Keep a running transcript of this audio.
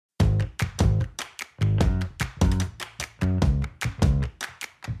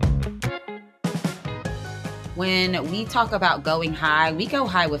when we talk about going high, we go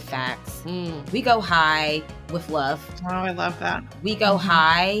high with facts. We go high with love. Oh, I love that. We go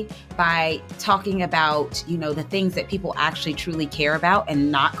high by talking about, the things that people actually truly care about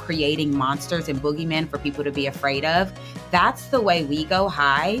and not creating monsters and boogeymen for people to be afraid of. That's the way we go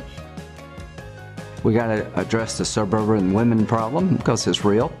high. We got to address the suburban women problem because it's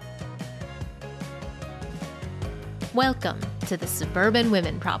real. Welcome to the Suburban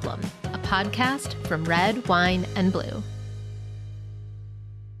Women Problem, a podcast from Red, Wine, and Blue.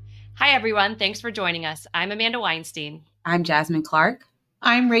 Hi, everyone. Thanks for joining us. I'm Amanda Weinstein. I'm Jasmine Clark.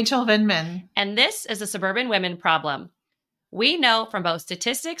 I'm Rachel Vindman. And this is the Suburban Women Problem. We know from both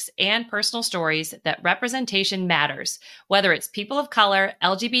statistics and personal stories that representation matters, whether it's people of color,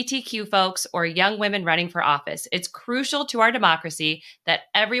 LGBTQ folks, or young women running for office. It's crucial to our democracy that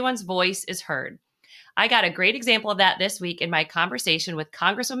everyone's voice is heard. I got a great example of that this week in my conversation with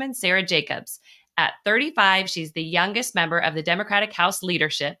Congresswoman Sara Jacobs. At 35, she's the youngest member of the Democratic House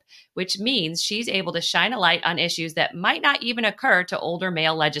leadership, which means she's able to shine a light on issues that might not even occur to older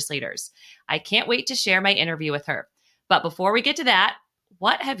male legislators. I can't wait to share my interview with her. But before we get to that,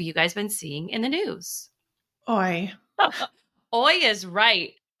 what have you guys been seeing in the news? Oi. Oi is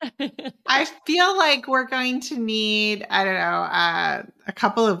right. I feel like we're going to need, a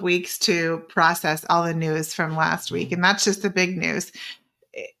couple of weeks to process all the news from last week. And that's just the big news.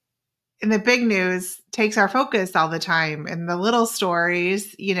 And the big news takes our focus all the time. And the little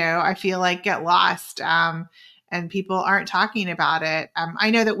stories, I feel like get lost and people aren't talking about it. I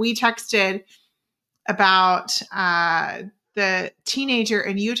know that we texted about the teenager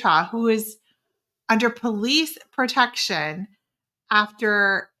in Utah who is under police protection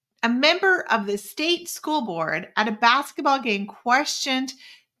after a member of the state school board at a basketball game questioned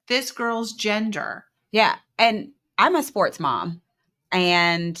this girl's gender. Yeah. And I'm a sports mom,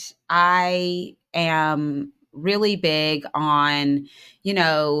 and I am really big on,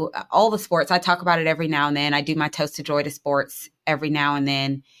 all the sports. I talk about it every now and then. I do my Toast to Joy to Sports every now and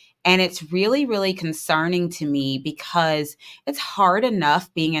then. And it's really, really concerning to me because it's hard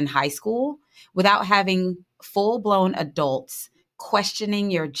enough being in high school without having full-blown adults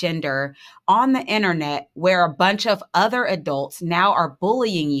questioning your gender on the internet, where a bunch of other adults now are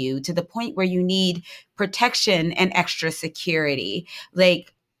bullying you to the point where you need protection and extra security.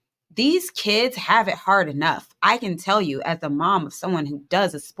 Like, these kids have it hard enough. I can tell you, as the mom of someone who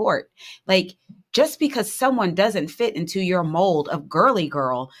does a sport, like, just because someone doesn't fit into your mold of girly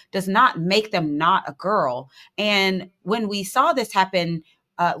girl does not make them not a girl. And when we saw this happen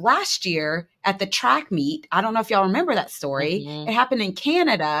last year at the track meet, I don't know if y'all remember that story. Mm-hmm. It happened in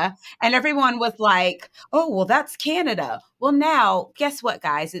Canada, and everyone was like, oh, well, that's Canada. Well, now, guess what,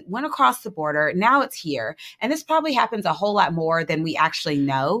 guys? It went across the border. Now it's here. And this probably happens a whole lot more than we actually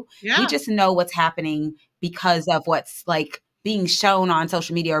know. Yeah. We just know what's happening because of what's like being shown on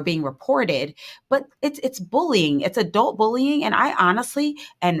social media or being reported. But it's bullying. It's adult bullying. And I honestly,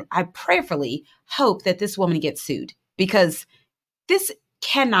 and I prayerfully hope that this woman gets sued, because this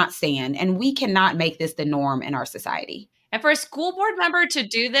cannot stand, and we cannot make this the norm in our society. And for a school board member to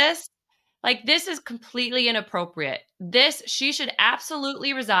do this, this is completely inappropriate. She should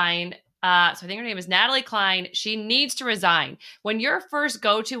absolutely resign. So I think her name is Natalie Klein. She needs to resign. When your first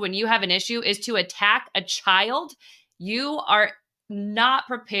go-to when you have an issue is to attack a child, you are not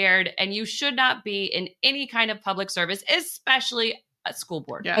prepared, and you should not be in any kind of public service, especially a school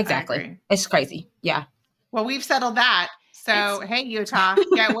board. Yeah, exactly. It's crazy. Yeah. Well, we've settled that. So, hey, Utah,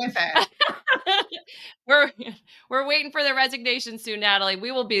 get with it. We're waiting for the resignation soon, Natalie.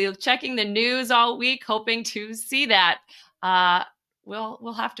 We will be checking the news all week, hoping to see that.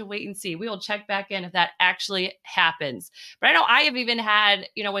 We'll have to wait and see. We will check back in if that actually happens. But I know I have even had,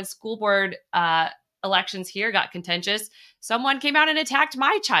 when school board elections here got contentious, someone came out and attacked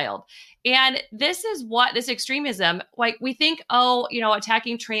my child. And this is what this extremism, we think,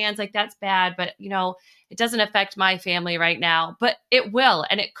 attacking trans, that's bad, but it doesn't affect my family right now, but it will.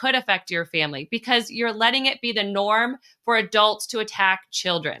 And it could affect your family because you're letting it be the norm for adults to attack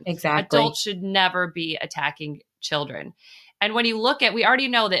children. Exactly. Adults should never be attacking children. And when you look at, we already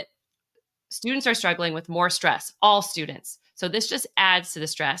know that students are struggling with more stress, all students. So this just adds to the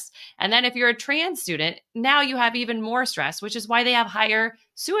stress. And then if you're a trans student, now you have even more stress, which is why they have higher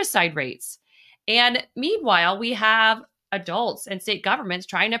suicide rates. And meanwhile, we have adults and state governments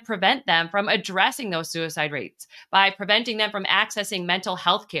trying to prevent them from addressing those suicide rates by preventing them from accessing mental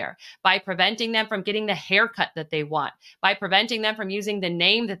health care, by preventing them from getting the haircut that they want, by preventing them from using the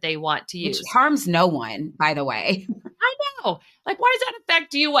name that they want to use. Which harms no one, by the way. I know. Why does that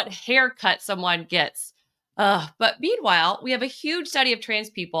affect you, what haircut someone gets? But meanwhile, we have a huge study of trans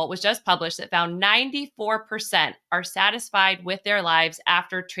people, was just published, that found 94% are satisfied with their lives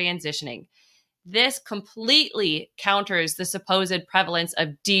after transitioning. This completely counters the supposed prevalence of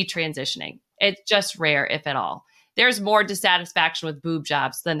detransitioning. It's just rare, if at all. There's more dissatisfaction with boob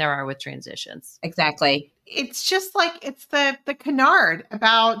jobs than there are with transitions. Exactly. It's just like it's the canard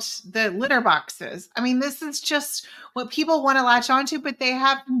about the litter boxes. I mean, this is just what people want to latch onto, but they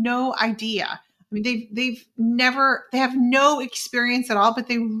have no idea. I mean, they have no experience at all, but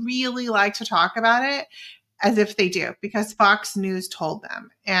they really like to talk about it as if they do, because Fox News told them.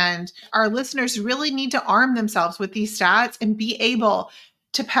 And our listeners really need to arm themselves with these stats and be able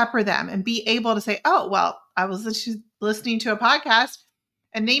to pepper them and be able to say, oh, well, I was listening to a podcast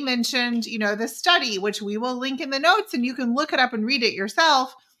and they mentioned, this study, which we will link in the notes and you can look it up and read it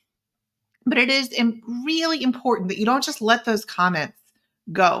yourself. But it is really important that you don't just let those comments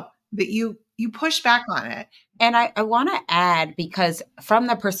go, that you push back on it. And I want to add, because from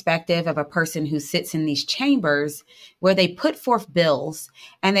the perspective of a person who sits in these chambers where they put forth bills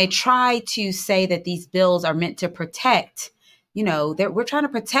and they try to say that these bills are meant to protect, we're trying to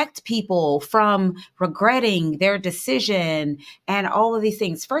protect people from regretting their decision and all of these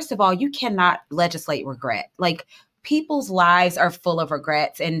things. First of all, you cannot legislate regret. Like, people's lives are full of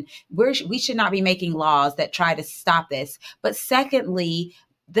regrets, and we should not be making laws that try to stop this. But secondly,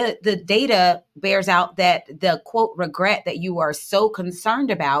 the data bears out that the quote regret that you are so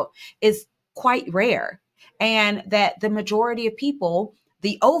concerned about is quite rare, and that the majority of people,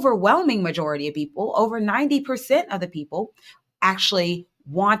 the overwhelming majority of people, over 90% of the people, actually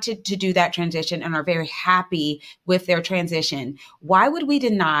wanted to do that transition and are very happy with their transition. Why would we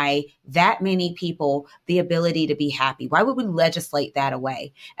deny that many people the ability to be happy? Why would we legislate that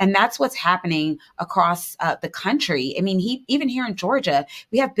away? And that's what's happening across the country. I mean, even here in Georgia,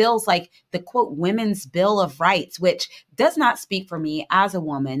 we have bills like the quote Women's Bill of Rights, which does not speak for me as a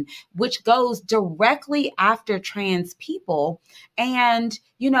woman, which goes directly after trans people. And,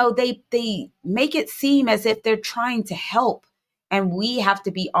 they make it seem as if they're trying to help. And we have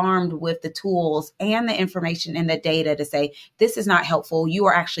to be armed with the tools and the information and the data to say, this is not helpful. You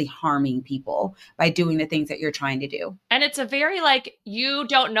are actually harming people by doing the things that you're trying to do. And it's a very you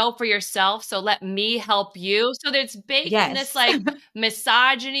don't know for yourself, so let me help you. So there's baked in this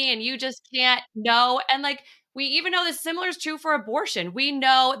misogyny, and you just can't know. And we even know this similar is true for abortion. We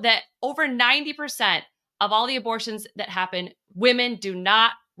know that over 90% of all the abortions that happen, women do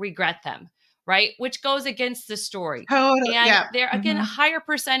not regret them. Right? Which goes against the story. Totally. And there, again, a higher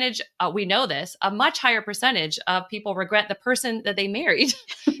percentage, we know this, a much higher percentage of people regret the person that they married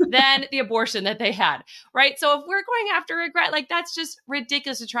than the abortion that they had. Right? So if we're going after regret, that's just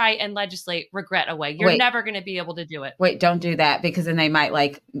ridiculous to try and legislate regret away. You're never going to be able to do it. Wait, don't do that, because then they might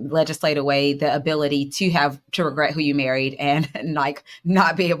legislate away the ability to regret who you married and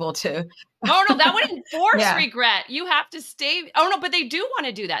not be able to. Oh, no, that would enforce regret. You have to stay. Oh, no, but they do want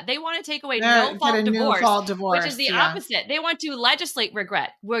to do that. They want to take away no-fault divorce, which is the opposite. They want to legislate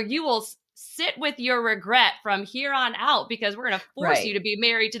regret, where you will sit with your regret from here on out, because we're going to force you to be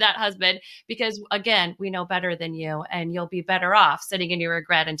married to that husband, because, again, we know better than you, and you'll be better off sitting in your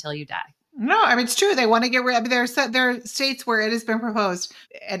regret until you die. No, I mean, it's true. They want to get rid of it. There are states where it has been proposed,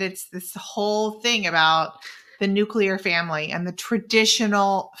 and it's this whole thing about the nuclear family and the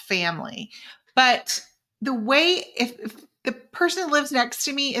traditional family. But the way, if the person that lives next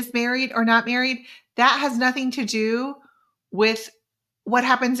to me is married or not married, that has nothing to do with what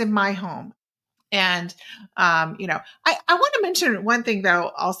happens in my home. And, I want to mention one thing,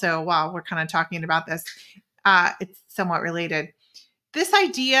 though, also, while we're kind of talking about this, it's somewhat related. This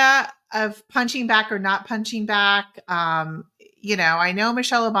idea of punching back or not punching back, I know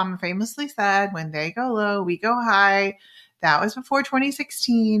Michelle Obama famously said, when they go low, we go high. That was before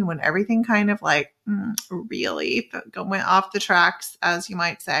 2016, when everything kind of really went off the tracks, as you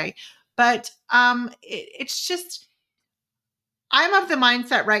might say. But it's just, I'm of the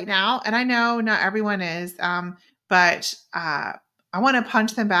mindset right now, and I know not everyone is, but I want to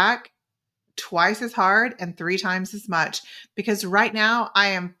punch them back twice as hard and 3 times as much, because right now I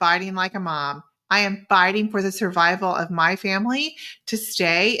am fighting like a mom. I am fighting for the survival of my family to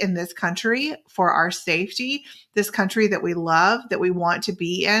stay in this country, for our safety, this country that we love, that we want to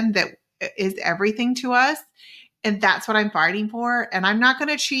be in, that is everything to us. And that's what I'm fighting for. And I'm not going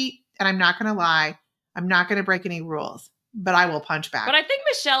to cheat, and I'm not going to lie. I'm not going to break any rules, but I will punch back. But I think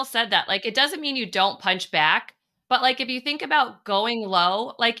Michelle said that, it doesn't mean you don't punch back. But if you think about going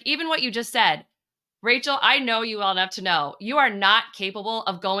low, even what you just said, Rachel, I know you well enough to know you are not capable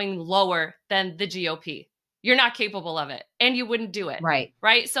of going lower than the GOP. you're not capable of it and you wouldn't do it. Right.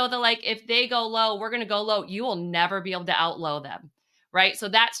 Right. So if they go low, we're going to go low. You will never be able to outlow them. Right. So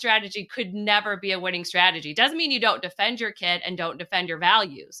that strategy could never be a winning strategy. Doesn't mean you don't defend your kid and don't defend your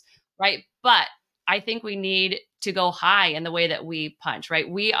values. Right. But I think we need to go high in the way that we punch. Right.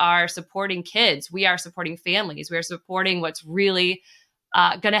 We are supporting kids. We are supporting families. We are supporting what's really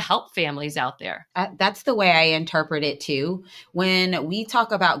going to help families out there. That's the way I interpret it too. When we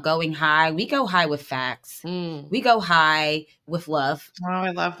talk about going high, we go high with facts. We go high with love. Oh,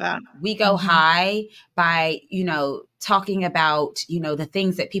 I love that. We go high by, talking about, the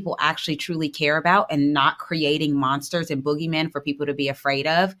things that people actually truly care about and not creating monsters and boogeymen for people to be afraid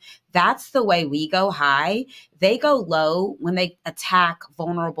of. That's the way we go high. They go low when they attack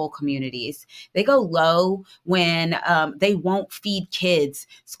vulnerable communities. They go low when they won't feed kids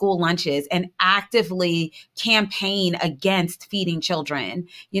school lunches and actively campaign against feeding children.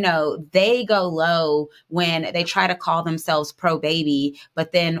 They go low when they try to call themselves pro-baby,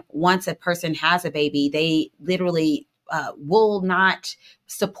 but then once a person has a baby, they literally will not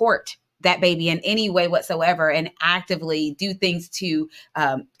support that baby in any way whatsoever and actively do things to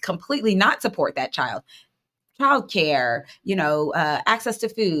completely not support that child. Childcare, access to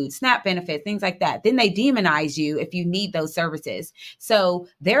food, SNAP benefits, things like that. Then they demonize you if you need those services. So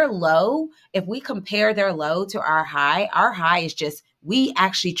their low, if we compare their low to our high is just, we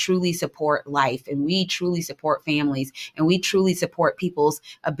actually truly support life and we truly support families and we truly support people's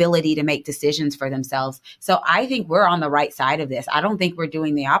ability to make decisions for themselves. So I think we're on the right side of this. I don't think we're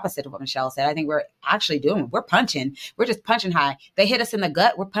doing the opposite of what Michelle said. I think we're actually we're punching. We're just punching high. They hit us in the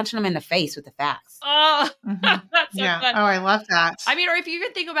gut. We're punching them in the face with the facts. Oh, that's so good. Oh, I love that. I mean, or if you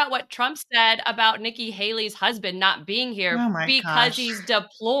even think about what Trump said about Nikki Haley's husband not being here because he's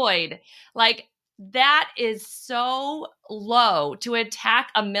deployed, that is so low to attack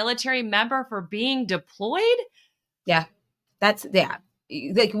a military member for being deployed. Yeah.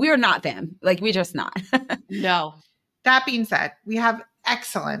 We're not them. We're just not. No. That being said, we have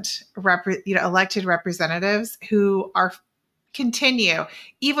excellent elected representatives who are continue,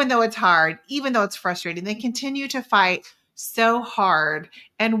 even though it's hard, even though it's frustrating, they continue to fight so hard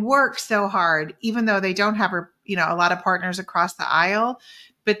and work so hard, even though they don't have a lot of partners across the aisle.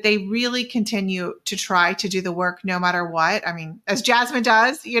 But they really continue to try to do the work no matter what. I mean, as Jasmine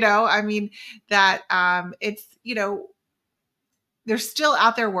does, it's, they're still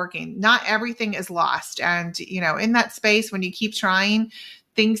out there working. Not everything is lost. And, in that space, when you keep trying,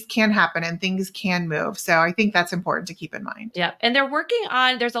 things can happen and things can move. So I think that's important to keep in mind. Yeah. And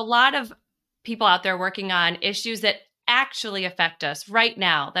there's a lot of people out there working on issues that actually affect us right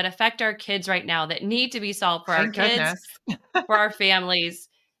now, that affect our kids right now, that need to be solved for our kids, for our families.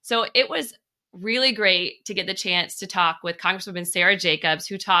 So it was really great to get the chance to talk with Congresswoman Sara Jacobs,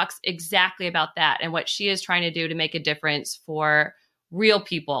 who talks exactly about that and what she is trying to do to make a difference for real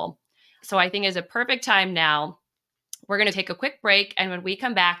people. So I think it's a perfect time now. We're going to take a quick break. And when we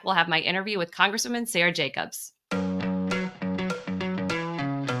come back, we'll have my interview with Congresswoman Sara Jacobs.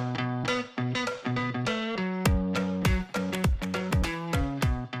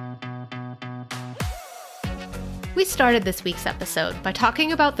 We started this week's episode by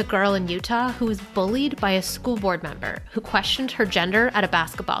talking about the girl in Utah who was bullied by a school board member who questioned her gender at a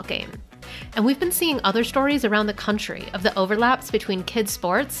basketball game. And we've been seeing other stories around the country of the overlaps between kids'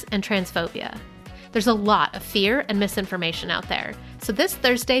 sports and transphobia. There's a lot of fear and misinformation out there. So this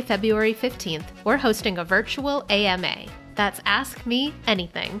Thursday, February 15th, we're hosting a virtual AMA. That's Ask Me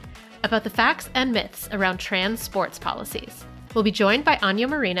Anything, about the facts and myths around trans sports policies. We'll be joined by Anya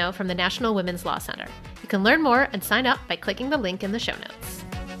Marino from the National Women's Law Center. You can learn more and sign up by clicking the link in the show notes.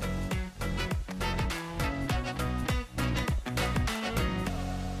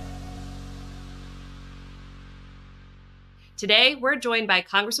 Today, we're joined by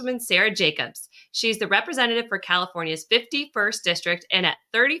Congresswoman Sara Jacobs. She's the representative for California's 51st District, and at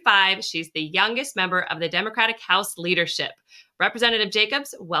 35, she's the youngest member of the Democratic House leadership. Representative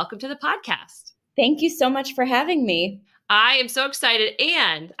Jacobs, welcome to the podcast. Thank you so much for having me. I am so excited.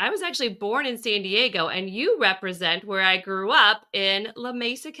 And I was actually born in San Diego, and you represent where I grew up in La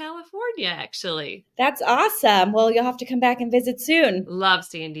Mesa, California, actually. That's awesome. Well, you'll have to come back and visit soon. Love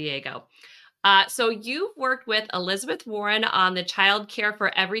San Diego. So you've worked with Elizabeth Warren on the Child Care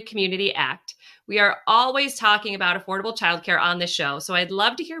for Every Community Act. We are always talking about affordable childcare on the show, so I'd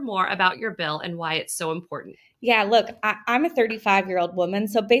love to hear more about your bill and why it's so important. Yeah, look, I'm a 35-year-old woman.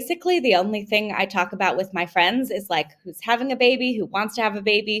 So basically, the only thing I talk about with my friends is like who's having a baby, who wants to have a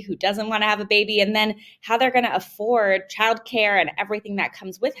baby, who doesn't want to have a baby, and then how they're going to afford childcare and everything that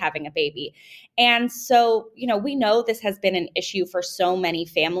comes with having a baby. And so, we know this has been an issue for so many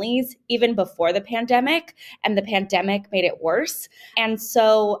families, even before the pandemic, and the pandemic made it worse. And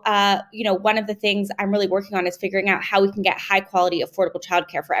so, one of the things I'm really working on is figuring out how we can get high quality, affordable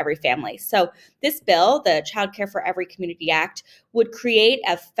childcare for every family. So, this bill, the Child Care for Every Community Act, would create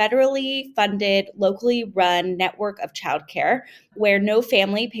a federally funded, locally run network of childcare where no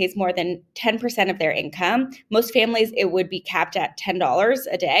family pays more than 10% of their income. Most families, it would be capped at $10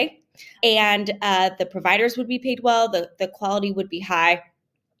 a day. And the providers would be paid well, the quality would be high.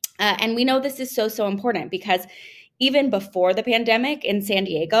 And we know this is so important because even before the pandemic in San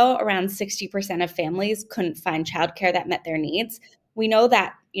Diego, around 60% of families couldn't find childcare that met their needs. We know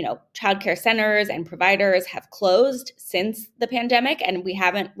that, childcare centers and providers have closed since the pandemic, and we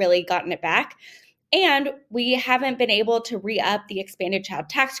haven't really gotten it back. And we haven't been able to re-up the expanded child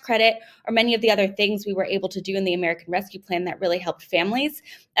tax credit or many of the other things we were able to do in the American Rescue Plan that really helped families.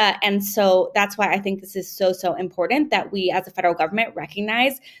 And so that's why I think this is so important that we as a federal government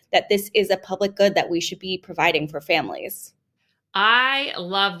recognize that this is a public good that we should be providing for families. I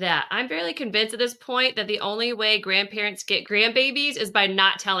love that. I'm fairly convinced at this point that the only way grandparents get grandbabies is by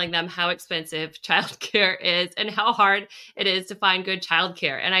not telling them how expensive childcare is and how hard it is to find good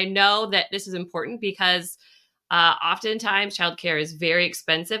childcare. And I know that this is important because oftentimes childcare is very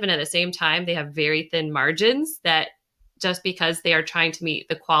expensive. And at the same time, they have very thin margins that just because they are trying to meet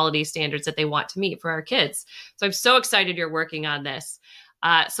the quality standards that they want to meet for our kids. So I'm so excited you're working on this.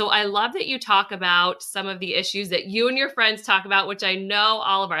 So I love that you talk about some of the issues that you and your friends talk about, which I know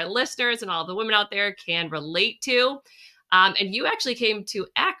all of our listeners and all the women out there can relate to. And you actually came to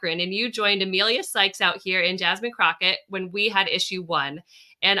Akron and you joined Amelia Sykes out here in Jasmine Crockett when we had issue 1.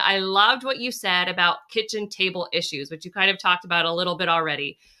 And I loved what you said about kitchen table issues, which you kind of talked about a little bit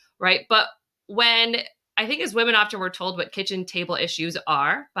already, right? But when I think as women often we're told what kitchen table issues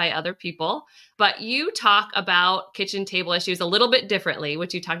are by other people, but you talk about kitchen table issues a little bit differently,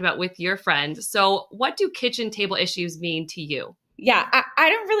 which you talked about with your friends. So what do kitchen table issues mean to you? Yeah, I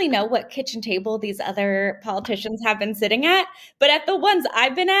don't really know what kitchen table these other politicians have been sitting at, but at the ones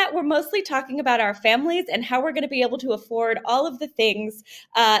I've been at, we're mostly talking about our families and how we're going to be able to afford all of the things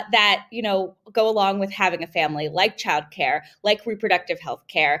that, go along with having a family, like childcare, like reproductive health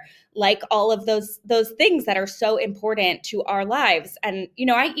care, like all of those things that are so important to our lives. And,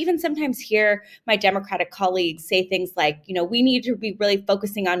 I even sometimes hear my Democratic colleagues say things like, we need to be really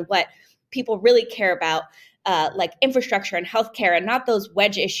focusing on what people really care about, like infrastructure and healthcare, and not those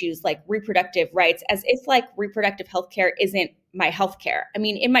wedge issues like reproductive rights, as if like reproductive healthcare isn't my healthcare. I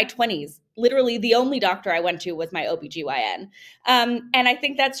mean, in my 20s, literally the only doctor I went to was my OBGYN. And I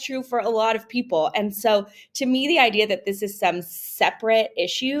think that's true for a lot of people. And so to me, the idea that this is some separate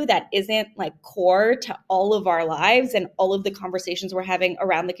issue that isn't like core to all of our lives and all of the conversations we're having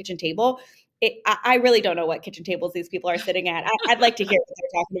around the kitchen table, I really don't know what kitchen tables these people are sitting at. I'd like to hear what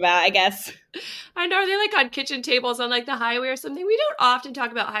they're talking about, I guess. I know they're like on kitchen tables on like the highway or something. We don't often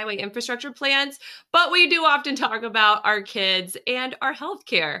talk about highway infrastructure plans, but we do often talk about our kids and our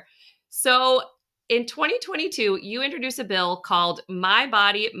healthcare. So in 2022, you introduced a bill called My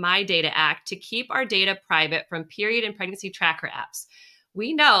Body, My Data Act to keep our data private from period and pregnancy tracker apps.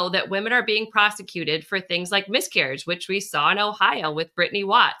 We know that women are being prosecuted for things like miscarriage, which we saw in Ohio with Brittany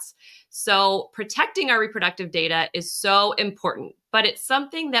Watts. So protecting our reproductive data is so important, but it's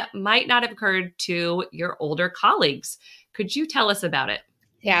something that might not have occurred to your older colleagues. Could you tell us about it?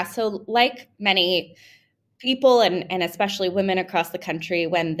 Yeah, so like many people and especially women across the country,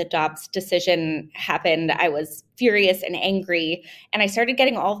 when the Dobbs decision happened, I was furious and angry. And I started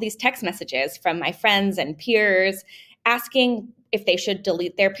getting all of these text messages from my friends and peers asking if they should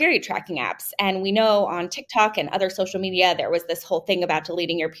delete their period tracking apps. And we know on TikTok and other social media, there was this whole thing about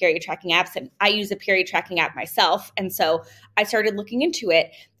deleting your period tracking apps. And I use a period tracking app myself. And so I started looking into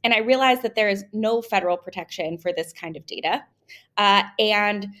it. And I realized that there is no federal protection for this kind of data.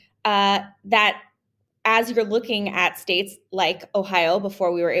 And that as you're looking at states like Ohio,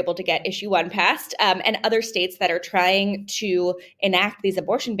 before we were able to get issue 1 passed, and other states that are trying to enact these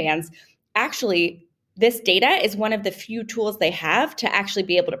abortion bans, actually, this data is one of the few tools they have to actually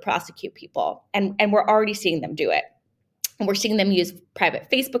be able to prosecute people. And we're already seeing them do it. And we're seeing them use private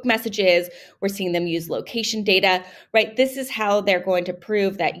Facebook messages. We're seeing them use location data, right? This is how they're going to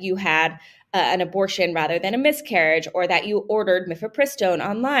prove that you had an abortion rather than a miscarriage, or that you ordered mifepristone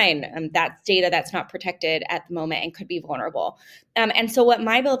online. That's data that's not protected at the moment and could be vulnerable. And so what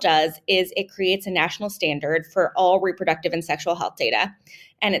my bill does is it creates a national standard for all reproductive and sexual health data.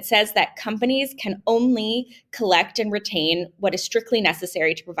 And it says that companies can only collect and retain what is strictly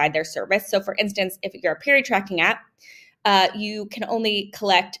necessary to provide their service. So for instance, if you're a period tracking app, you can only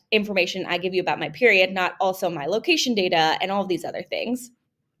collect information I give you about my period, not also my location data and all of these other things.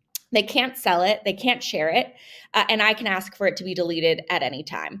 They can't sell it. They can't share it. And I can ask for it to be deleted at any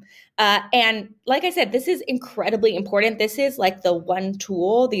time. And like I said, this is incredibly important. This is like the one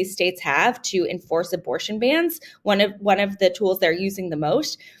tool these states have to enforce abortion bans, one of the tools they're using the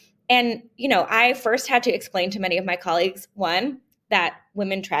most. And, I first had to explain to many of my colleagues, one, that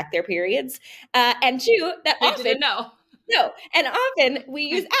women track their periods, and two, that I didn't know. No, and often we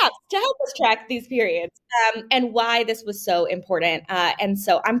use apps to help us track these periods, and why this was so important. And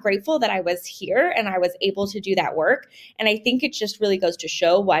so I'm grateful that I was here and I was able to do that work. And I think it just really goes to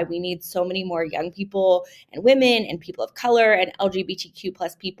show why we need so many more young people and women and people of color and LGBTQ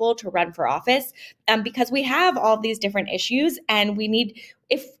plus people to run for office, because we have all these different issues, and we need,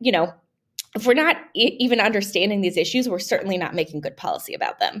 if we're not even understanding these issues, we're certainly not making good policy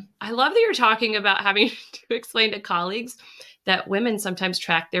about them. I love that you're talking about having to explain to colleagues that women sometimes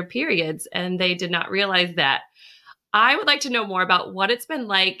track their periods and they did not realize that. I would like to know more about what it's been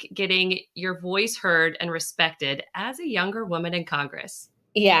like getting your voice heard and respected as a younger woman in Congress.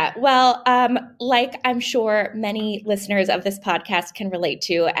 Yeah, well, like I'm sure many listeners of this podcast can relate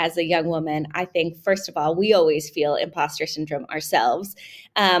to as a young woman, I think, first of all, we always feel imposter syndrome ourselves.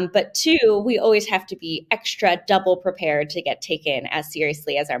 But two, we always have to be extra double prepared to get taken as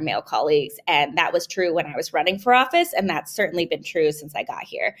seriously as our male colleagues. And that was true when I was running for office. And that's certainly been true since I got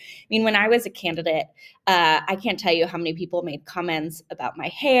here. I mean, when I was a candidate, I can't tell you how many people made comments about my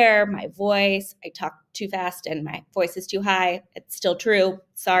hair, my voice. I talk too fast and my voice is too high. It's still true.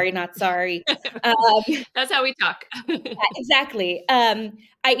 Sorry, not sorry. That's how we talk. Exactly.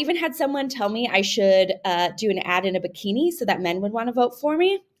 I even had someone tell me I should do an ad in a bikini so that men would want to vote for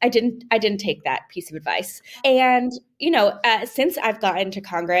me. I didn't take that piece of advice. And, since I've gotten to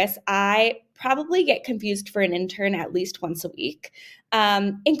Congress, I probably get confused for an intern at least once a week,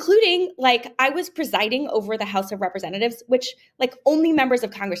 including I was presiding over the House of Representatives, which only members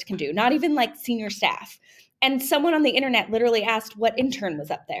of Congress can do, not even senior staff. And someone on the internet literally asked what intern was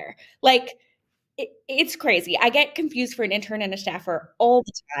up there. It's crazy. I get confused for an intern and a staffer all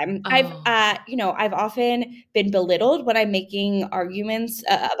the time. Oh. I've often been belittled when I'm making arguments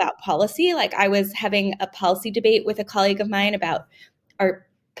about policy. I was having a policy debate with a colleague of mine about our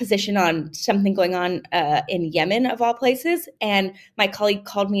position on something going on in Yemen, of all places. And my colleague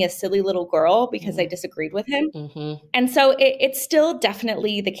called me a silly little girl because I disagreed with him. Mm-hmm. And so it's still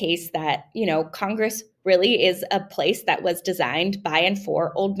definitely the case that, Congress really is a place that was designed by and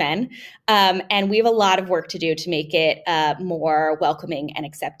for old men. And we have a lot of work to do to make it more welcoming and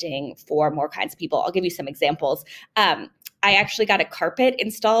accepting for more kinds of people. I'll give you some examples. I actually got a carpet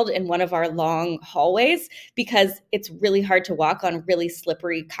installed in one of our long hallways because it's really hard to walk on really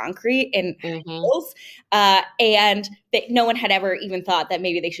slippery concrete in hills. And no one had ever even thought that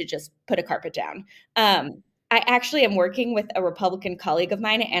maybe they should just put a carpet down. I actually am working with a Republican colleague of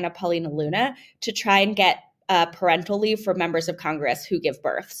mine, Anna Paulina Luna, to try and get parental leave for members of Congress who give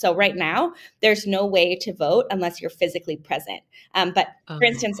birth. So right now, there's no way to vote unless you're physically present. But for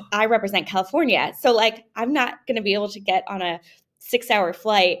instance, I represent California. So I'm not going to be able to get on a 6-hour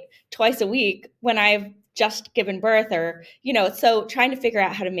flight twice a week when I've just given birth or, so trying to figure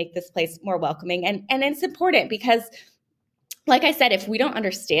out how to make this place more welcoming. And it's important because like I said, if we don't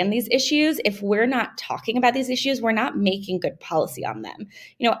understand these issues, if we're not talking about these issues, we're not making good policy on them.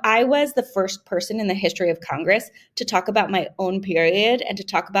 I was the first person in the history of Congress to talk about my own period and to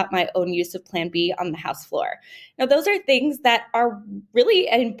talk about my own use of Plan B on the House floor. Now, those are things that are really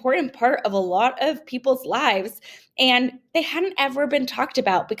an important part of a lot of people's lives. And they hadn't ever been talked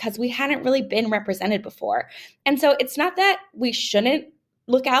about because we hadn't really been represented before. And so it's not that we shouldn't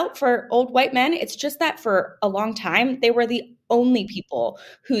look out for old white men. It's just that for a long time, they were the only people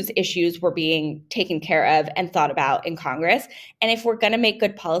whose issues were being taken care of and thought about in Congress. And if we're going to make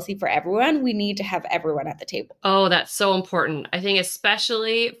good policy for everyone, we need to have everyone at the table. Oh, that's so important. I think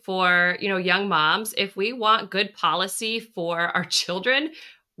especially for, young moms, if we want good policy for our children,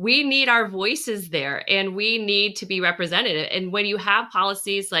 we need our voices there and we need to be represented. And when you have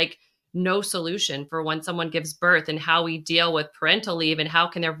policies like no solution for when someone gives birth and how we deal with parental leave and how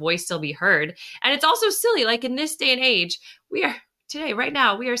can their voice still be heard. And it's also silly, in this day and age, we are today, right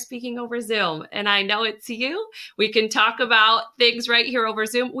now, we are speaking over Zoom, and I know it's you. We can talk about things right here over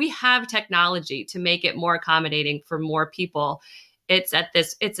Zoom. We have technology to make it more accommodating for more people. It's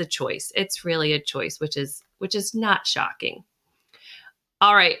a choice. It's really a choice, which is not shocking.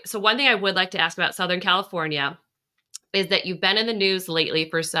 All right. So one thing I would like to ask about Southern California is that you've been in the news lately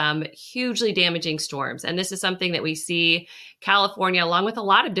for some hugely damaging storms. And this is something that we see California, along with a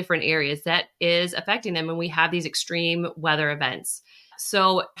lot of different areas, that is affecting them when we have these extreme weather events.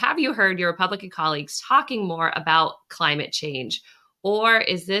 So have you heard your Republican colleagues talking more about climate change? Or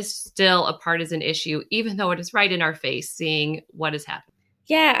is this still a partisan issue, even though it is right in our face, seeing what is happening?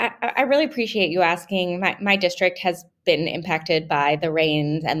 Yeah, I really appreciate you asking. My district has been impacted by the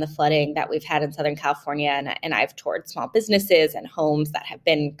rains and the flooding that we've had in Southern California. And I've toured small businesses and homes that have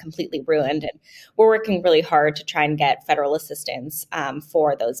been completely ruined. And we're working really hard to try and get federal assistance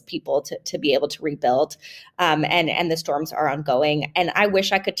for those people to be able to rebuild. And the storms are ongoing. And I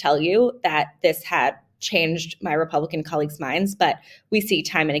wish I could tell you that this had changed my Republican colleagues' minds, but we see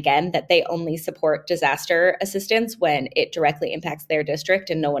time and again that they only support disaster assistance when it directly impacts their district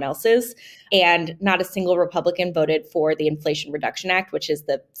and no one else's. And not a single Republican voted for the Inflation Reduction Act, which is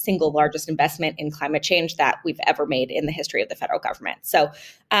the single largest investment in climate change that we've ever made in the history of the federal government. So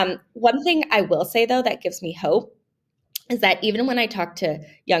one thing I will say, though, that gives me hope is that even when I talk to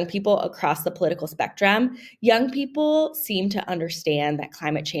young people across the political spectrum, young people seem to understand that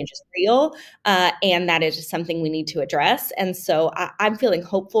climate change is real and that it is something we need to address. And so I'm feeling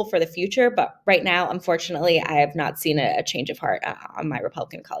hopeful for the future. But right now, unfortunately, I have not seen a change of heart on my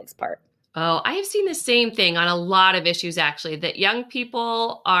Republican colleagues' part. Oh, I have seen the same thing on a lot of issues, actually, that young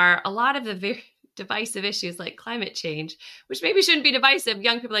people are a lot of the very divisive issues like climate change, which maybe shouldn't be divisive.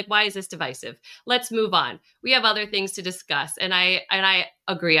 Young people are like, why is this divisive? Let's move on. We have other things to discuss. And I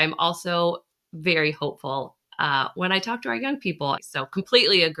agree. I'm also very hopeful when I talk to our young people. So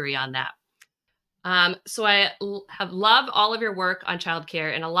completely agree on that. So I have loved all of your work on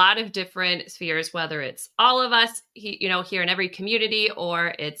childcare in a lot of different spheres, whether it's all of us, here in every community,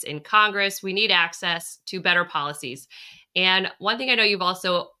 or it's in Congress. We need access to better policies. And one thing I know you've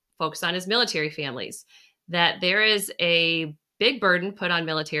also focused on is military families, that there is a big burden put on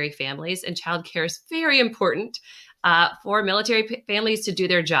military families, and childcare is very important for military families to do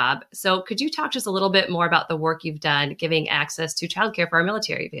their job. So could you talk to us a little bit more about the work you've done giving access to childcare for our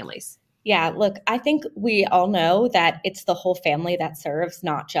military families? Yeah, look, I think we all know that it's the whole family that serves,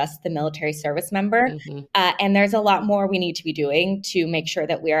 not just the military service member. Mm-hmm. And there's a lot more we need to be doing to make sure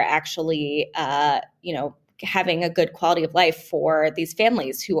that we are actually, having a good quality of life for these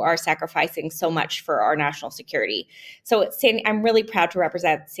families who are sacrificing so much for our national security. So I'm really proud to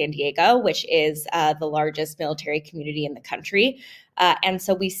represent San Diego, which is the largest military community in the country. And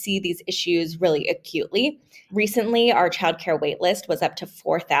so we see these issues really acutely. Recently, our childcare wait list was up to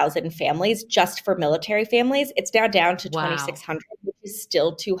 4,000 families just for military families. It's now down to 2,600, which is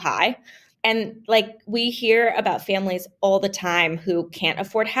still too high. And we hear about families all the time who can't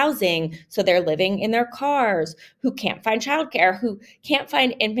afford housing, so they're living in their cars, who can't find childcare, who can't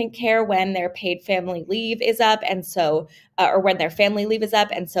find infant care when their paid family leave is up, and so or when their family leave is up,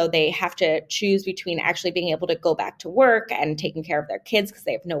 and so they have to choose between actually being able to go back to work and taking care of their kids because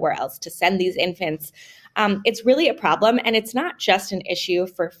they have nowhere else to send these infants. It's really a problem, and it's not just an issue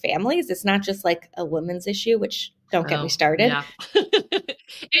for families. It's not just like a women's issue, which don't get me started. Yeah.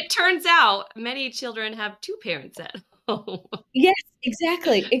 It turns out many children have two parents at home. Yes,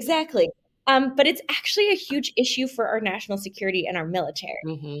 exactly. But it's actually a huge issue for our national security and our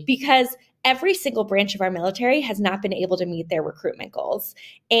military because every single branch of our military has not been able to meet their recruitment goals.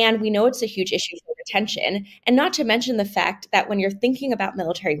 And we know it's a huge issue for retention. And not to mention the fact that when you're thinking about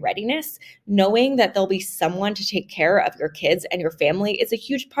military readiness, knowing that there'll be someone to take care of your kids and your family is a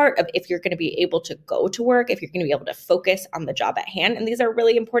huge part of if you're going to be able to go to work, if you're going to be able to focus on the job at hand. And these are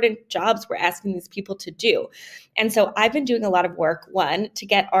really important jobs we're asking these people to do. And so I've been doing a lot of work, one, to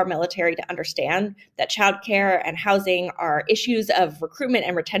get our military to understand that childcare and housing are issues of recruitment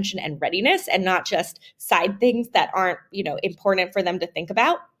and retention and readiness, and not just side things that aren't, important for them to think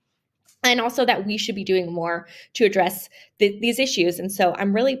about. And also that we should be doing more to address these issues. And so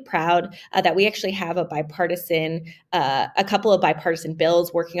I'm really proud that we actually have a couple of bipartisan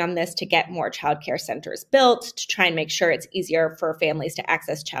bills working on this to get more childcare centers built, to try and make sure it's easier for families to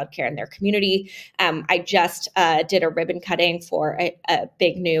access childcare in their community. I just did a ribbon cutting for a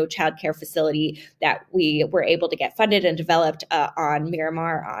big new childcare facility that we were able to get funded and developed on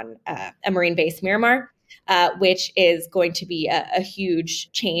Miramar, on a Marine base Miramar. Which is going to be a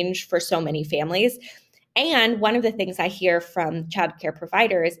huge change for so many families. And one of the things I hear from childcare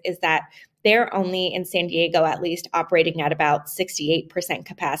providers is that they're only in San Diego, at least, operating at about 68%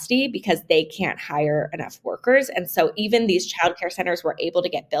 capacity because they can't hire enough workers. And so even these childcare centers were able to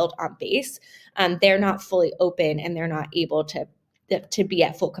get built on base. They're not fully open and they're not able to be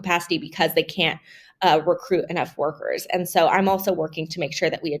at full capacity because they can't recruit enough workers. And so I'm also working to make sure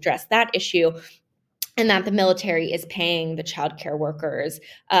that we address that issue and that the military is paying the childcare workers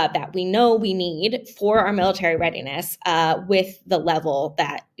that we know we need for our military readiness with the level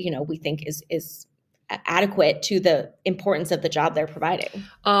that, we think is adequate to the importance of the job they're providing.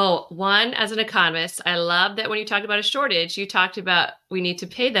 Oh, one, as an economist, I love that when you talked about a shortage, you talked about we need to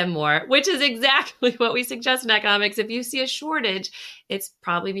pay them more, which is exactly what we suggest in economics. If you see a shortage, it's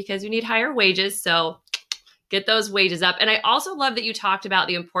probably because you need higher wages. So get those wages up. And I also love that you talked about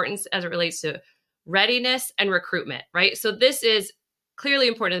the importance as it relates to readiness and recruitment, right? So this is clearly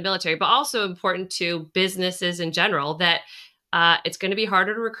important in the military, but also important to businesses in general, that it's going to be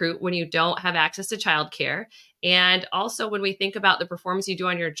harder to recruit when you don't have access to childcare. And also when we think about the performance you do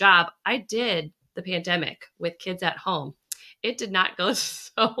on your job, I did the pandemic with kids at home. It did not go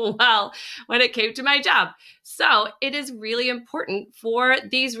so well when it came to my job. So it is really important for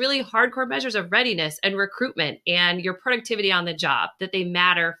these really hardcore measures of readiness and recruitment and your productivity on the job, that they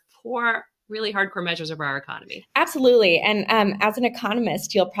matter for really hardcore measures of our economy. Absolutely. And as an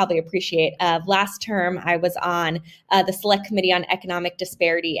economist, you'll probably appreciate last term, I was on the Select Committee on Economic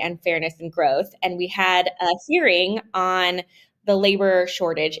Disparity and Fairness and Growth. And we had a hearing on the labor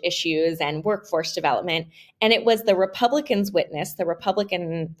shortage issues and workforce development. And it was the Republicans' witness, the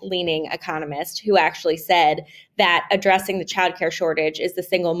Republican-leaning economist, who actually said that addressing the childcare shortage is the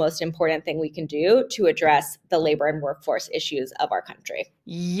single most important thing we can do to address the labor and workforce issues of our country.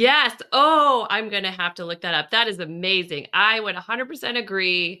 Yes. Oh, I'm going to have to look that up. That is amazing. I would 100%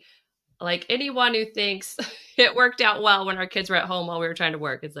 agree. Like, anyone who thinks it worked out well when our kids were at home while we were trying to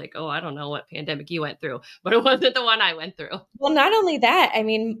work, it's like, oh, I don't know what pandemic you went through, but it wasn't the one I went through. Well, not only that, I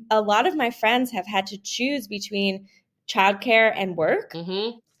mean, a lot of my friends have had to choose between childcare and work.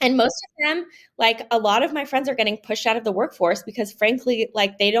 Mm-hmm. And most of them, like a lot of my friends, are getting pushed out of the workforce because, frankly,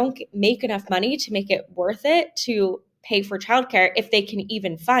 like they don't make enough money to make it worth it to pay for childcare if they can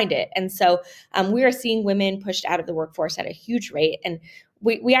even find it. And so we are seeing women pushed out of the workforce at a huge rate. And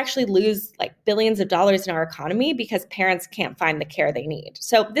we actually lose like billions of dollars in our economy because parents can't find the care they need.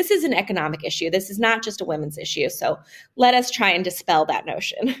 So this is an economic issue. This is not just a women's issue. So let us try and dispel that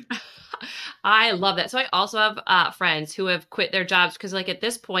notion. I love that. So I also have friends who have quit their jobs because, like, at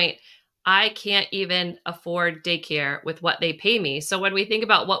this point, I can't even afford daycare with what they pay me. So when we think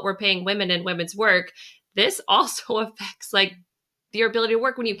about what we're paying women in women's work, this also affects like your ability to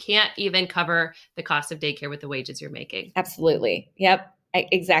work when you can't even cover the cost of daycare with the wages you're making. Absolutely. Yep.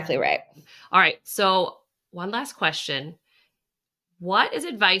 Exactly right. All right. So one last question. What is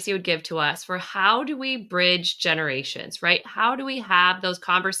advice you would give to us for how do we bridge generations, right? How do we have those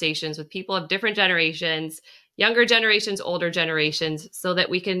conversations with people of different generations, younger generations, older generations, so that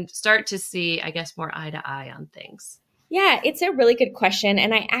we can start to see, I guess, more eye to eye on things? Yeah, it's a really good question.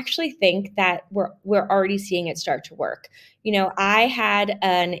 And I actually think that we're already seeing it start to work. You know, I had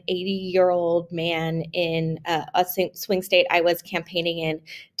an 80-year-old man in a swing state I was campaigning in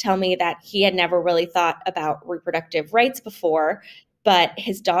tell me that he had never really thought about reproductive rights before, but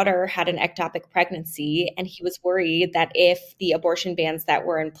his daughter had an ectopic pregnancy, and he was worried that if the abortion bans that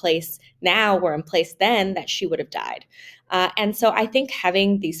were in place now were in place then, that she would have died. And so I think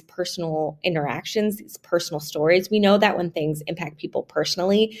having these personal interactions, these personal stories, we know that when things impact people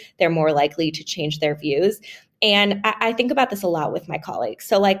personally, they're more likely to change their views. And I think about this a lot with my colleagues.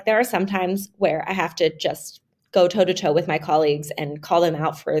 So like there are some times where I have to just go toe to toe with my colleagues and call them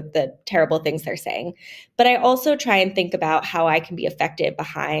out for the terrible things they're saying. But I also try and think about how I can be effective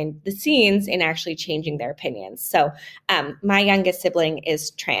behind the scenes in actually changing their opinions. So my youngest sibling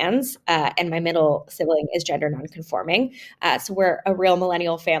is trans and my middle sibling is gender nonconforming. So we're a real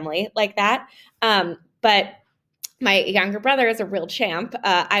millennial family like that. But my younger brother is a real champ.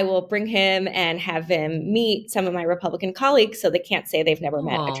 I will bring him and have him meet some of my Republican colleagues so they can't say they've never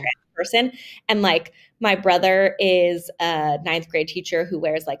met a trans person. And like my brother is a 9th grade teacher who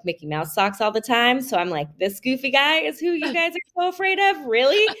wears like Mickey Mouse socks all the time. So I'm like, this goofy guy is who you guys are so afraid of?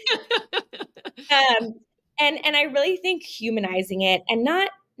 Really? And I really think humanizing it and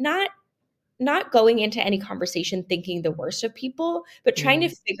not not going into any conversation thinking the worst of people, but trying to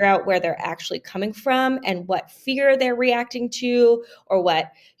figure out where they're actually coming from and what fear they're reacting to, or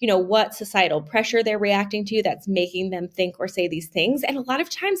what societal pressure they're reacting to that's making them think or say these things. And a lot of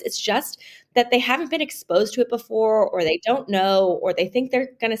times it's just that they haven't been exposed to it before, or they don't know, or they think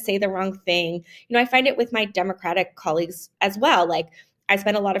they're going to say the wrong thing. I find it with my Democratic colleagues as well. Like, I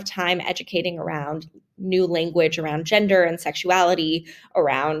spend a lot of time educating around new language around gender and sexuality,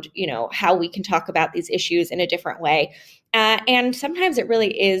 around, how we can talk about these issues in a different way. And sometimes it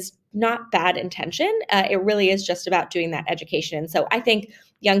really is not bad intention. It really is just about doing that education. And so I think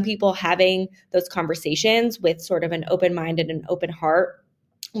young people having those conversations with sort of an open mind and an open heart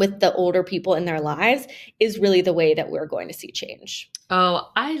with the older people in their lives is really the way that we're going to see change. Oh,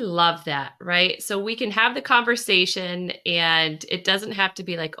 I love that, right? So we can have the conversation and it doesn't have to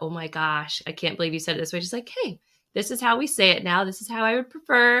be like, oh my gosh, I can't believe you said it this way. Just like, hey, this is how we say it now. This is how I would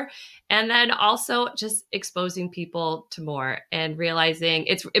prefer. And then also just exposing people to more and realizing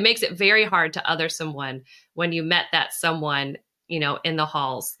it makes it very hard to other someone when you met that someone, in the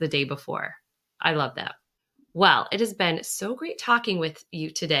halls the day before. I love that. Well, it has been so great talking with you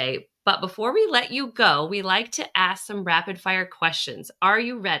today. But before we let you go, we like to ask some rapid fire questions. Are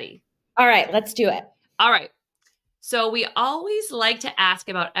you ready? All right, let's do it. All right. So we always like to ask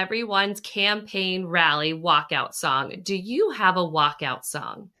about everyone's campaign rally walkout song. Do you have a walkout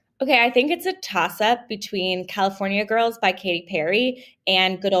song? Okay, I think it's a toss-up between California Girls by Katy Perry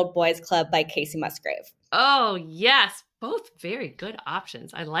and Good Old Boys Club by Casey Musgrave. Oh, yes. Both very good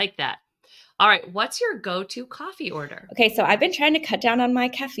options. I like that. All right. What's your go-to coffee order? Okay, so I've been trying to cut down on my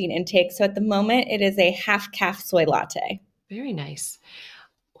caffeine intake. So at the moment, it is a half-calf soy latte. Very nice.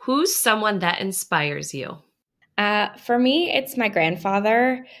 Who's someone that inspires you? For me, it's my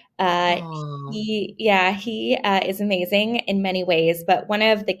grandfather. He is amazing in many ways. But one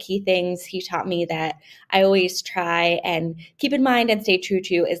of the key things he taught me that I always try and keep in mind and stay true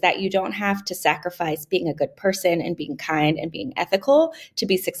to is that you don't have to sacrifice being a good person and being kind and being ethical to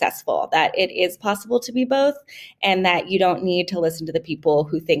be successful, that it is possible to be both, and that you don't need to listen to the people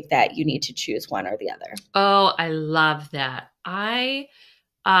who think that you need to choose one or the other. Oh, I love that.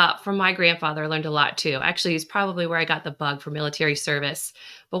 From my grandfather, I learned a lot too. Actually, he's probably where I got the bug for military service.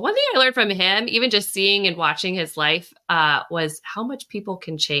 But one thing I learned from him, even just seeing and watching his life, was how much people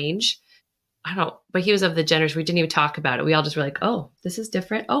can change. But he was of the generation, we didn't even talk about it. We all just were like, oh, this is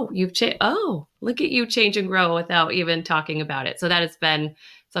different. Oh, you've changed. Oh, look at you change and grow without even talking about it. So that has been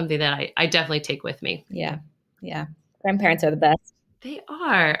something that I definitely take with me. Yeah. Grandparents are the best. They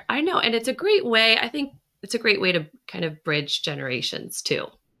are. I know. And it's a great way. I think it's a great way to kind of bridge generations too.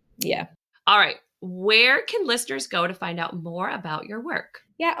 Yeah. All right. Where can listeners go to find out more about your work?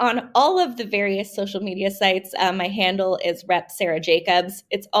 Yeah, on all of the various social media sites. My handle is Rep Sara Jacobs.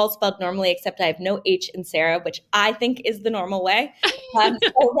 It's all spelled normally, except I have no H in Sarah, which I think is the normal way.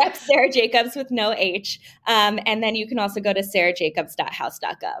 So Rep Sara Jacobs with no H. And then you can also go to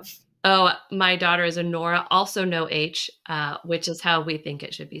sarajacobs.house.gov. Oh, my daughter is a Nora, also no H, which is how we think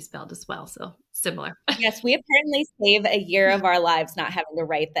it should be spelled as well. So similar. Yes, we apparently save a year of our lives not having to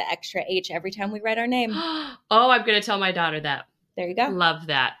write the extra H every time we write our name. Oh, I'm going to tell my daughter that. There you go. Love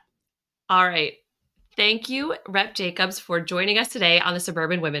that. All right. Thank you, Rep Jacobs, for joining us today on the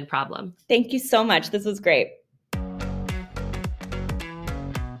Suburban Women Problem. Thank you so much. This was great.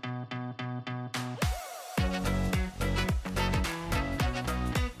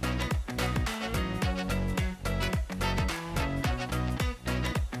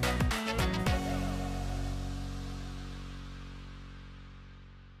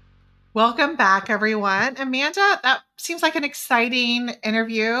 Welcome back, everyone. Amanda, that seems like an exciting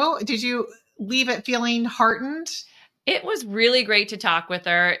interview. Did you leave it feeling heartened? It was really great to talk with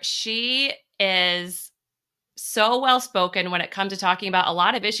her. She is so well-spoken when it comes to talking about a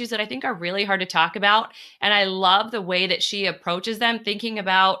lot of issues that I think are really hard to talk about. And I love the way that she approaches them, thinking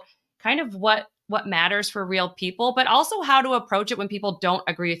about kind of what matters for real people, but also how to approach it when people don't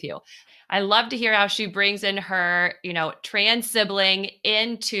agree with you. I love to hear how she brings in her, trans sibling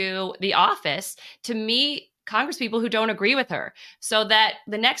into the office to meet congresspeople who don't agree with her, so that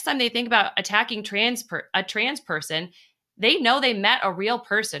the next time they think about attacking a trans person, they know they met a real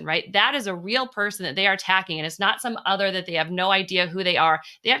person, right? That is a real person that they are attacking, and it's not some other that they have no idea who they are.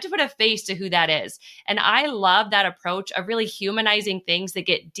 They have to put a face to who that is. And I love that approach of really humanizing things that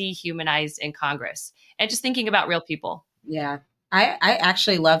get dehumanized in Congress and just thinking about real people. Yeah. I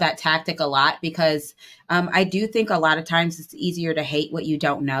actually love that tactic a lot because I do think a lot of times it's easier to hate what you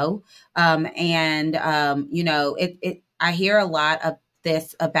don't know. I hear a lot of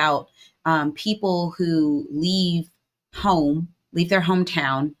this about people who leave their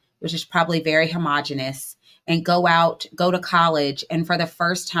hometown which is probably very homogenous, and go to college. And for the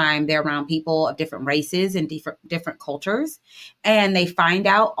first time, they're around people of different races and different cultures. And they find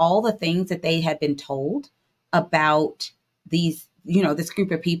out all the things that they had been told about these, this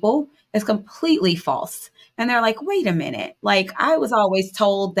group of people is completely false. And they're like, wait a minute. Like, I was always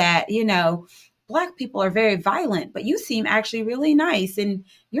told that, Black people are very violent, but you seem actually really nice and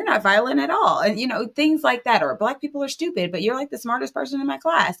you're not violent at all. And, things like that. Or Black people are stupid, but you're like the smartest person in my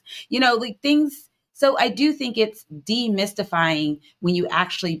class, like things. So I do think it's demystifying when you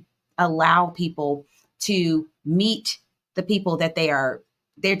actually allow people to meet the people that they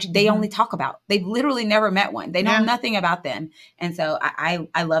only talk about. They've literally never met one. They know nothing about them. And so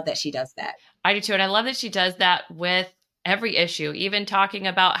I love that she does that. I do too. And I love that she does that with every issue, even talking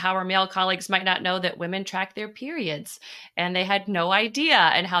about how her male colleagues might not know that women track their periods and they had no idea,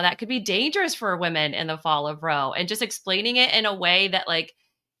 and how that could be dangerous for women in the fall of Roe, and just explaining it in a way that, like,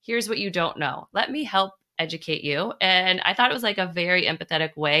 here's what you don't know. Let me help educate you. And I thought it was like a very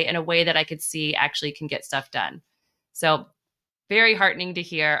empathetic way, and a way that I could see actually can get stuff done. So very heartening to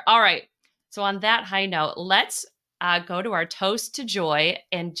hear. All right. So on that high note, let's go to our toast to joy.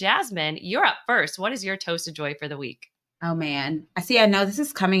 And Jasmine, you're up first. What is your toast to joy for the week? Oh man. I know this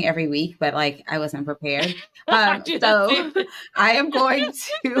is coming every week, but like I wasn't prepared. So I am going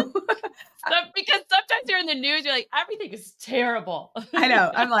to because sometimes you're in the news, you're like, everything is terrible. I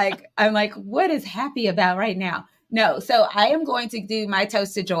know. I'm like, what is happy about right now? No. So I am going to do my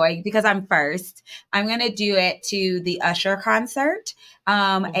toast to joy because I'm first. I'm going to do it to the Usher concert,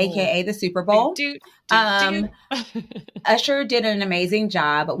 AKA the Super Bowl. Usher did an amazing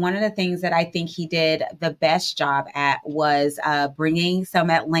job. One of the things that I think he did the best job at was bringing some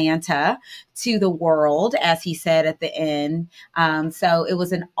Atlanta to the world, as he said at the end. So it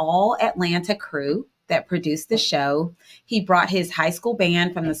was an all Atlanta crew that produced the show. He brought his high school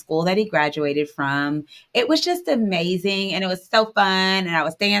band from the school that he graduated from. It was just amazing. And it was so fun. And I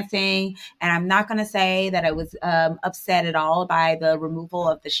was dancing. And I'm not going to say that I was upset at all by the removal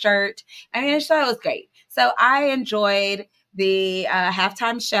of the shirt. I mean, the show was great. So I enjoyed the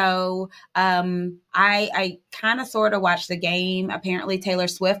halftime show. I kind of sort of watched the game. Apparently Taylor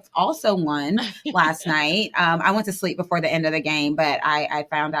Swift also won last night. I went to sleep before the end of the game, but I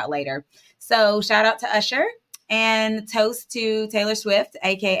found out later. So shout out to Usher, and toast to Taylor Swift,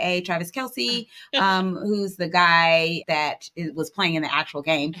 AKA Travis Kelce, who's the guy that was playing in the actual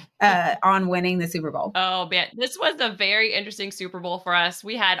game, on winning the Super Bowl. Oh man, this was a very interesting Super Bowl for us.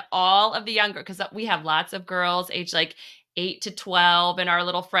 We had all of the younger, because we have lots of girls aged like 8 to 12 in our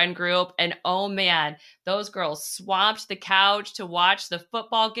little friend group. And oh man, those girls swamped the couch to watch the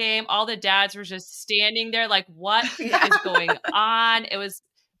football game. All the dads were just standing there like, what is going on? It was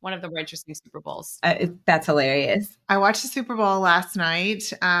one of the more interesting Super Bowls. That's hilarious. I watched the Super Bowl last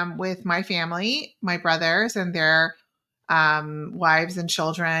night with my family, my brothers and their wives and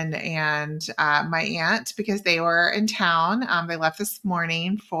children, and my aunt, because they were in town. They left this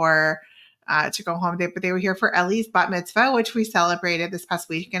morning to go home, but they were here for Ellie's bat mitzvah, which we celebrated this past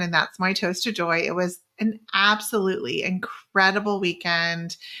weekend. And that's my toast to joy. It was an absolutely incredible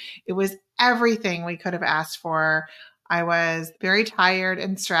weekend. It was everything we could have asked for. I was very tired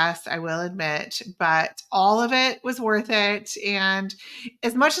and stressed, I will admit, but all of it was worth it. And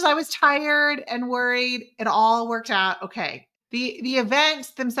as much as I was tired and worried, it all worked out okay. The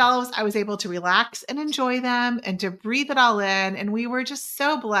events themselves, I was able to relax and enjoy them and to breathe it all in. And we were just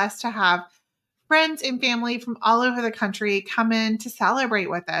so blessed to have friends and family from all over the country come in to celebrate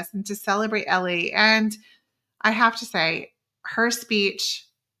with us and to celebrate Ellie. And I have to say, her speech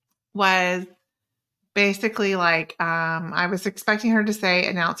was basically like, I was expecting her to say,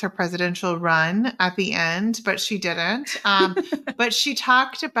 announce her presidential run at the end, but she didn't. But she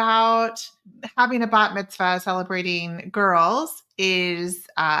talked about having a bat mitzvah celebrating girls is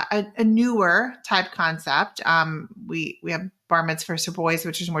a newer type concept. We have bar mitzvahs for boys,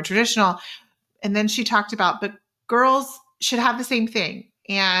 which is more traditional. And then she talked about, but girls should have the same thing,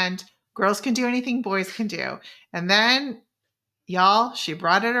 and girls can do anything boys can do. And then y'all, she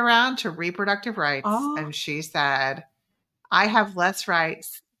brought it around to reproductive rights. Oh. And she said, I have less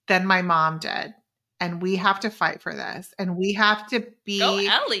rights than my mom did. And we have to fight for this. And we have to be. Go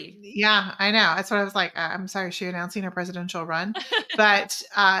Ellie. Yeah, I know. That's what I was like. I'm sorry, is she announcing her presidential run? But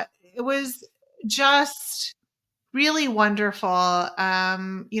it was just really wonderful,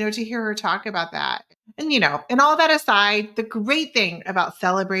 to hear her talk about that. And, and all that aside, the great thing about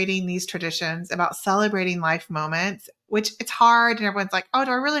celebrating these traditions, about celebrating life moments, which it's hard and everyone's like, oh,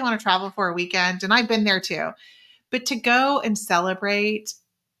 do I really want to travel for a weekend? And I've been there too. But to go and celebrate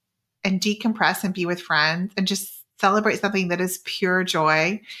and decompress and be with friends and just celebrate something that is pure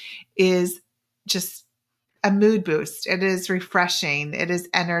joy is just a mood boost. It is refreshing. It is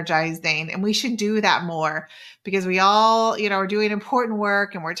energizing. And we should do that more because we all, are doing important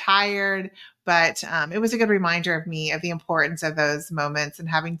work and we're tired. But it was a good reminder of me of the importance of those moments and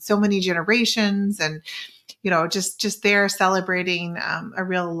having so many generations and, just there celebrating a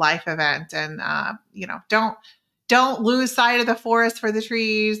real life event. And, don't lose sight of the forest for the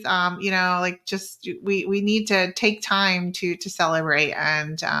trees. We need to take time to celebrate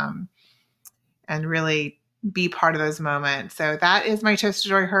and really be part of those moments. So that is my toast to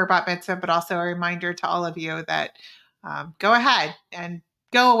joy, her bat mitzvah, but also a reminder to all of you that go ahead and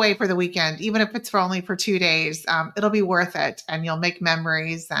go away for the weekend, even if it's only for 2 days. It'll be worth it, and you'll make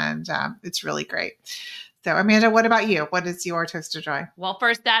memories, and it's really great. So, Amanda, what about you? What is your toast to joy? Well,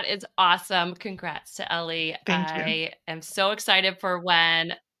 first, that is awesome. Congrats to Ellie. Thank you. I am so excited for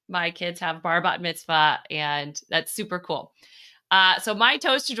when my kids have bar bat mitzvah, and that's super cool. So my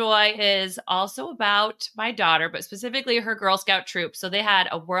toast to joy is also about my daughter, but specifically her Girl Scout troop. So they had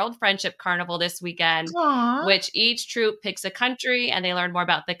a World Friendship Carnival this weekend, Aww. which each troop picks a country and they learn more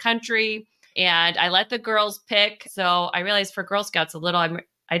about the country. And I let the girls pick. So I realized for Girl Scouts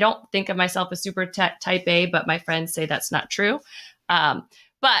I don't think of myself as super type A, but my friends say that's not true.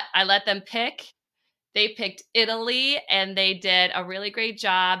 But I let them pick. They picked Italy and they did a really great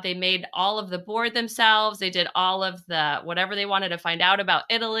job. They made all of the board themselves. They did all of the whatever they wanted to find out about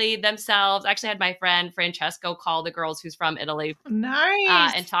Italy themselves. I actually had my friend Francesco call the girls who's from Italy.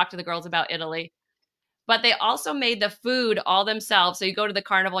 Nice. And talk to the girls about Italy. But they also made the food all themselves. So you go to the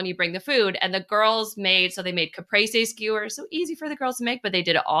carnival and you bring the food. And the girls they made caprese skewers. So easy for the girls to make, but they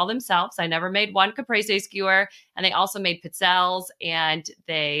did it all themselves. I never made one caprese skewer. And they also made pizzelles, and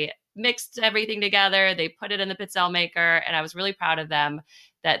they mixed everything together. They put it in the pizzelle maker, and I was really proud of them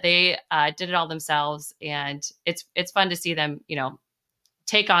that they did it all themselves. And it's fun to see them,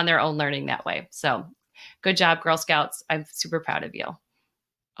 take on their own learning that way. So good job, Girl Scouts. I'm super proud of you.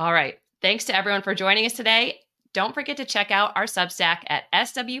 All right. Thanks to everyone for joining us today. Don't forget to check out our Substack at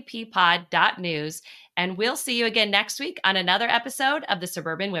swppod.news, and we'll see you again next week on another episode of the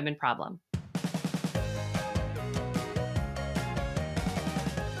Suburban Women Problem.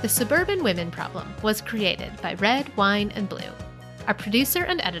 The Suburban Women Problem was created by Red, Wine, and Blue. Our producer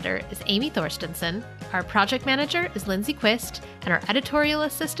and editor is Amy Thorstensen, our project manager is Lindsay Quist, and our editorial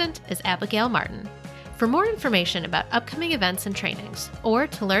assistant is Abigail Martin. For more information about upcoming events and trainings, or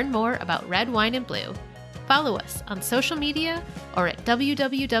to learn more about Red, Wine, and Blue, follow us on social media or at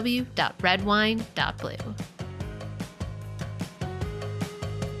www.redwine.blue.